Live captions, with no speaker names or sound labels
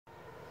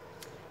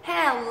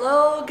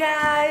Hello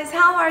guys,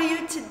 how are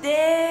you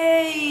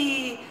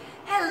today?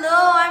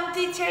 Hello, I'm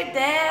Teacher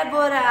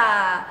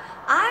Débora.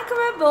 Ai, como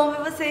é bom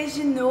ver vocês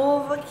de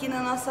novo aqui na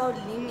nossa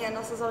aulinha,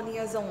 nossas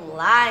aulinhas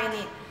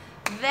online.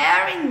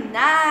 Very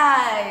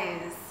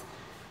nice.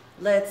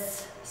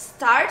 Let's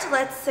start.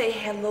 Let's say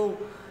hello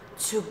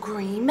to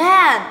Green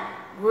Man.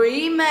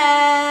 Green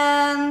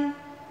Man.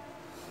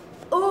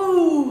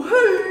 Oh,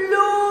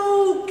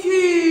 hello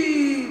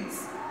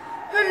kids.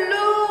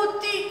 Hello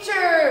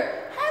teacher.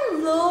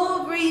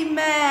 Hello, Green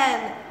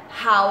Man.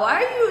 How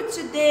are you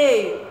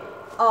today?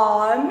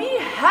 I'm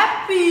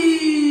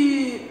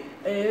happy.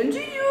 And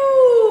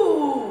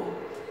you?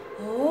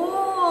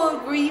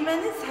 Oh, Green Man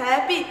is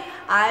happy.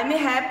 I'm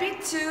happy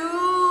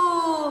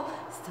too.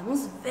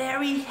 Estamos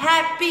very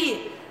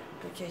happy.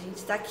 Porque a gente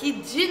está aqui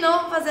de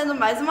novo fazendo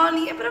mais uma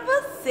aulinha para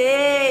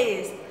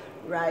vocês.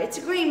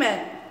 Right, Green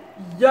Man?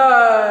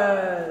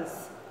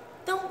 Yes.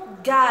 Então,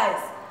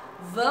 guys,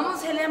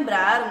 vamos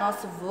relembrar o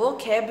nosso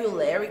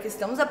vocabulary que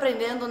estamos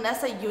aprendendo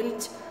nessa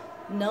unit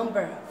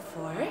number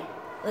 4.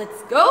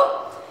 Let's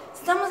go!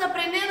 Estamos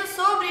aprendendo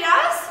sobre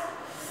as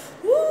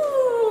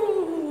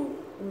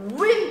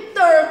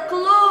winter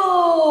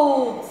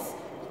clothes.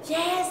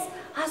 Yes,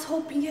 as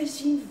roupinhas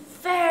de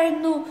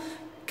inverno,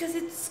 because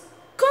it's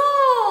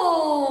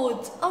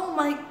cold. Oh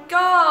my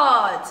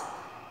God!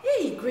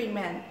 Hey, Green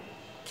Man,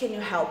 can you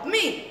help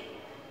me?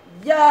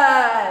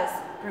 Yes!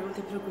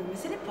 Perguntei pro Green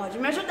se ele pode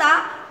me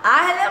ajudar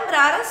a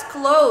relembrar as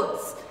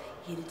clothes.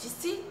 E ele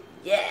disse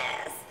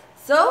yes.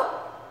 So,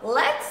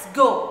 let's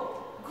go.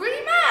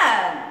 Green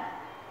Man,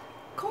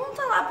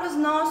 conta lá para os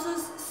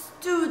nossos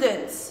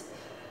students.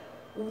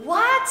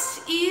 What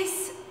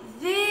is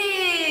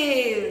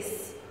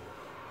this?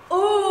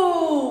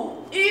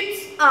 Oh,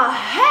 it's a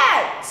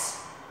hat.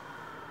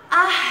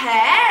 A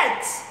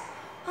hat?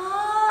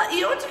 Ah,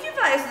 e onde que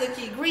vai isso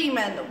daqui, Green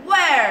Man?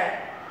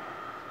 Where?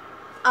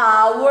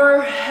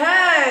 Our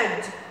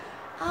head.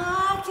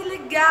 Ah, que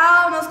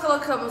legal! Nós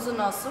colocamos o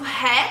nosso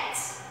hat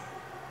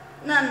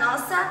na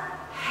nossa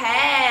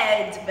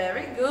head.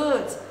 Very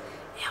good.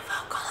 Eu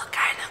vou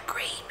colocar no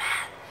Green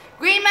Man.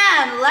 Green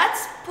Man,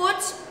 let's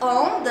put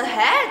on the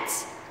hat.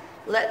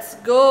 Let's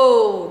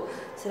go.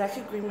 Será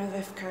que o Green Man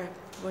vai ficar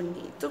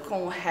bonito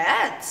com o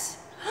hat?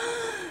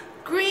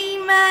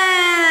 Green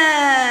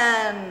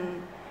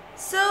Man!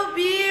 So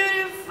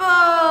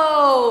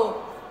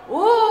beautiful!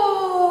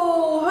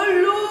 Oh,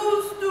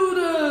 hello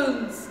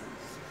students!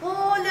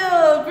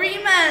 Olha,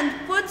 Green Man,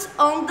 put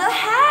on the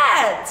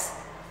hat!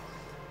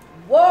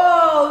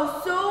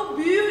 Wow, so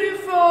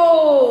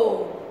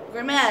beautiful!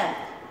 Green Man,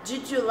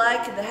 did you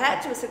like the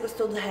hat? Você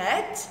gostou do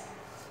hat?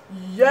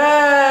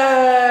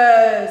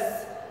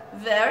 Yes!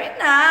 Very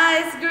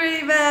nice,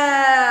 Green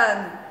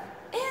Man!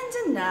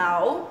 And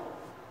now,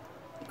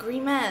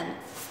 Green Man,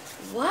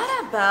 what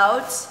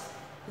about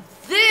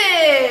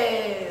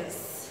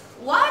this?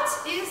 What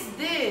is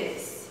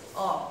this?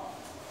 Ó,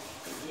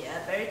 ele é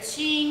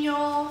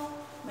abertinho,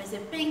 mas é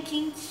bem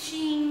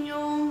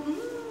quentinho.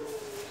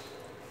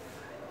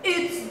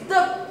 It's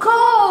the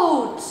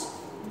coat!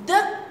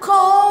 The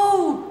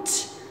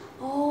coat!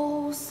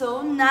 Oh,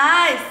 so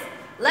nice!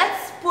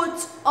 Let's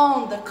put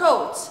on the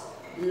coat.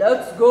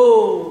 Let's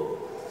go!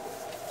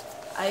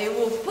 I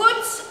will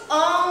put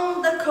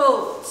on the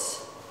coat.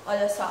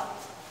 Olha só.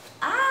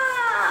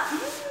 Ah,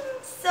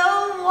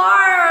 so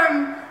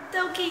warm!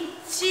 Tão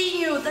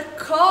quentinho, the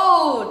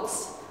coat.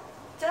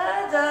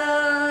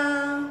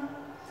 Tadã!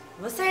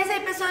 Vocês aí,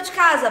 pessoal de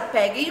casa,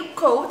 peguem o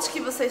coat que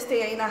vocês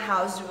têm aí na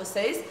house de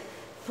vocês,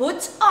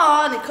 put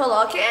on e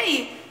coloquem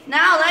aí.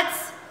 Now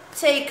let's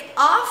take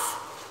off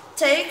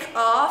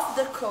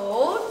the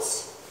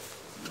coat.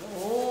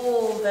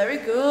 Oh, very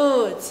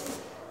good.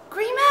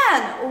 Green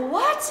Man,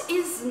 what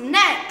is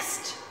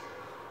next?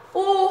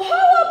 Oh,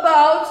 how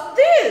about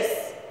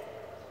this?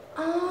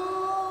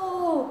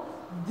 Oh,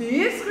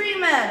 this, Green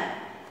Man?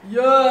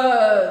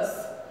 Yes.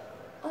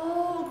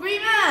 Oh,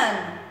 Green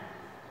Man,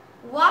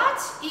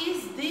 what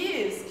is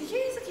this? O que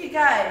é isso aqui,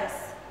 guys?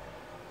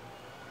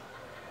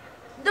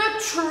 The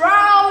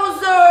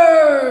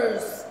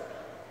trousers.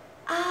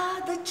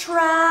 Ah, the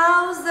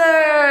trousers.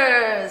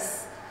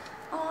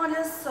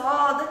 Olha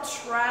só, the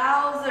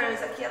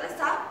trousers. Aqui ela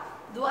está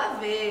do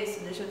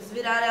avesso. Deixa eu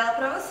desvirar ela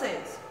para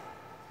vocês.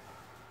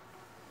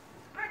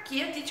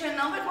 Aqui a teacher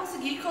não vai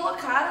conseguir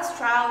colocar as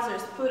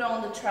trousers, put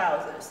on the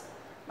trousers.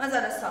 Mas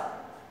olha só,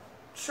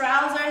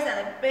 trousers,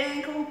 ela é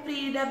bem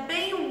comprida,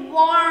 bem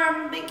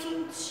warm, bem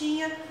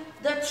quentinha.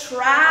 The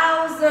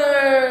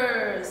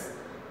trousers.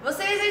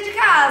 Vocês aí de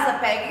casa,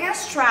 peguem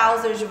as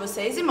trousers de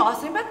vocês e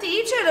mostrem pra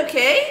teacher,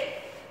 ok?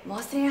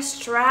 Mostrem as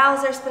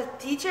trousers pra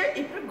teacher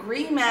e pro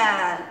Green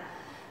Man.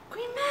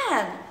 Green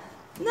Man,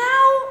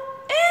 now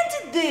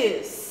and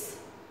this.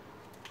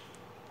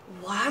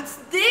 What's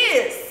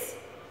this?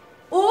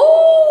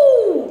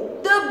 Oh,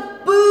 the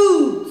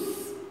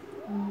boots.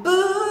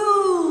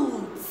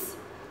 Boots.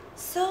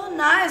 So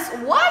nice.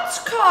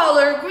 What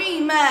color,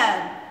 Green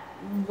Man?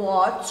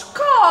 What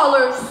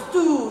color,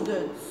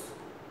 students?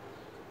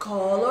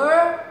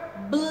 Color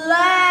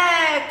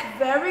black.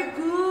 Very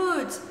good.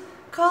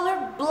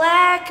 color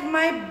black,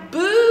 my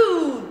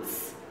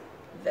boots.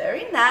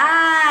 Very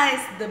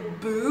nice. The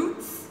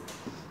boots.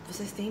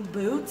 Vocês têm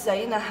boots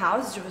aí na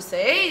house de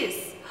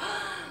vocês?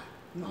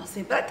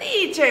 Mostrem pra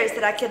teacher.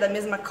 Será que é da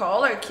mesma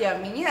color que a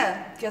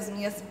minha? Que as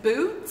minhas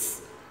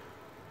boots?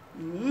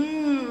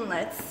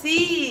 Let's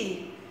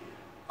see.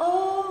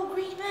 Oh,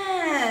 green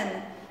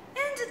man.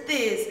 And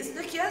this? Isso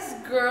daqui as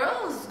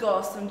girls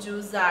gostam de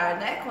usar,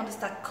 né? Quando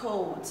está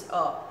cold.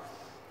 Ó,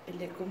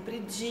 ele é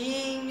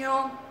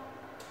compridinho.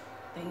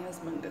 Tem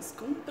as mangas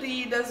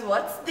compridas.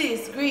 What's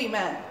this, green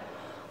man?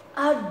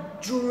 A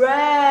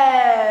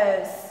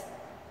dress.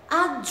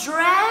 A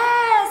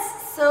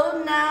dress.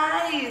 So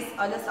nice.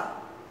 Olha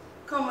só.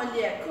 Como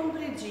ele é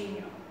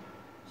compridinho.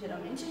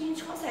 Geralmente a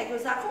gente consegue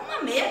usar com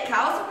uma meia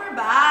calça por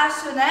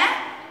baixo,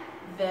 né?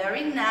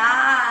 Very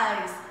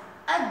nice.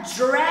 A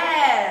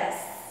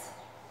dress.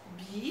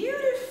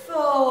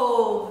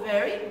 Beautiful.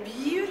 Very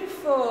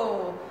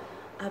beautiful.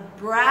 A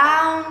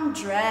brown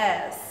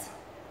dress.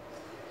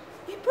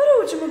 E por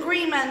último,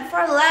 green man,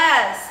 for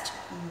last.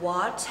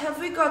 What have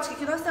we got? O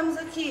que nós temos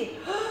aqui?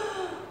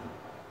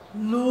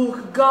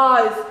 Look,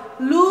 guys.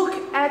 Look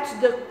at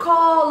the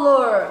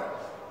color.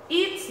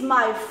 It's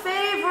my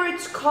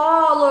favorite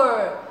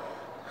color.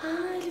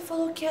 Ah, ele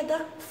falou que é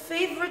da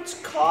favorite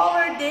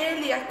color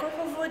dele, a cor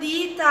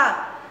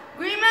favorita.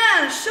 Green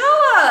man,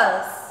 show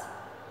us.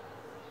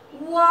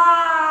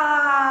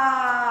 Wow.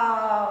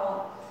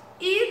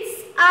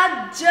 It's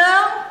a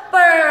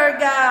jumper,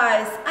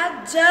 guys.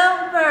 A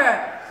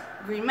jumper.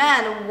 Green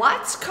man,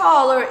 what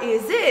color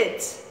is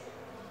it?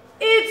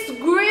 It's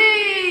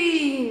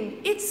green.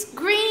 It's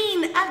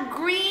green. A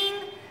green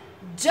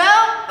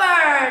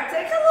jumper.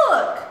 Take a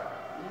look.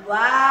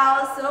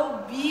 Wow,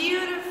 so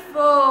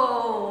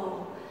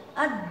beautiful.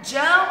 A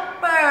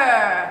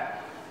jumper.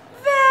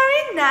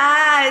 Very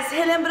nice.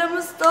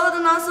 Relembramos todo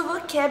o nosso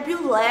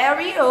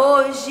vocabulary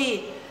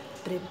hoje.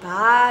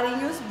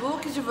 Preparem os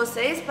books de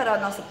vocês para a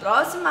nossa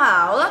próxima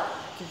aula,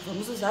 que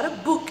vamos usar o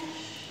book,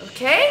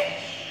 ok?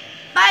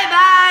 Bye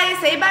bye.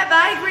 Say bye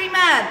bye, green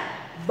man.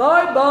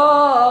 Bye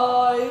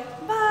bye.